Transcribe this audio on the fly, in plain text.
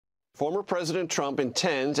Former President Trump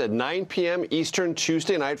intends at 9 p.m. Eastern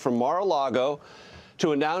Tuesday night from Mar-a-Lago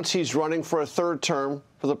to announce he's running for a third term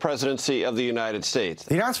for the presidency of the United States.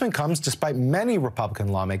 The announcement comes despite many Republican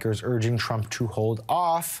lawmakers urging Trump to hold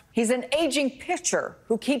off. He's an aging pitcher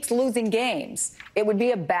who keeps losing games. It would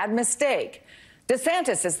be a bad mistake.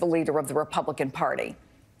 DeSantis is the leader of the Republican Party.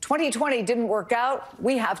 2020 didn't work out.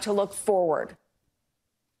 We have to look forward.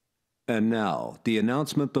 And now, the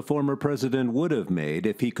announcement the former president would have made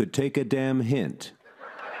if he could take a damn hint.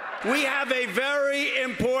 We have a very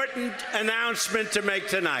important announcement to make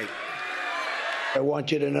tonight. I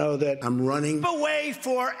want you to know that I'm running Away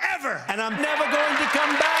forever, and I'm never going to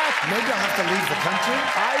come back. Maybe I'll have to leave the country.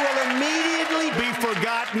 I will immediately be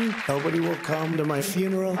forgotten. Nobody will come to my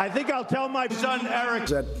funeral. I think I'll tell my son Eric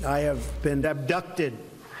That I have been abducted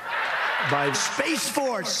by Space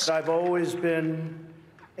Force. I've always been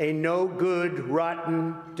a no good,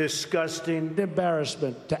 rotten, disgusting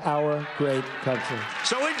embarrassment to our great country.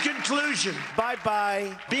 So in conclusion,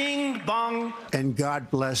 bye-bye, bing, bong. And God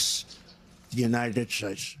bless the United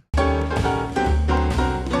States.